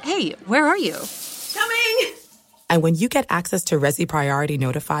 Hey, where are you? Coming! And when you get access to Resi Priority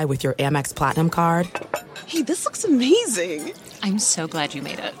Notify with your Amex Platinum card... Hey, this looks amazing. I'm so glad you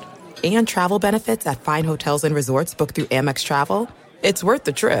made it. And travel benefits at fine hotels and resorts booked through Amex Travel, it's worth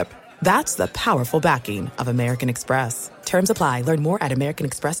the trip. That's the powerful backing of American Express. Terms apply. Learn more at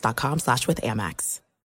americanexpress.com/withAmex.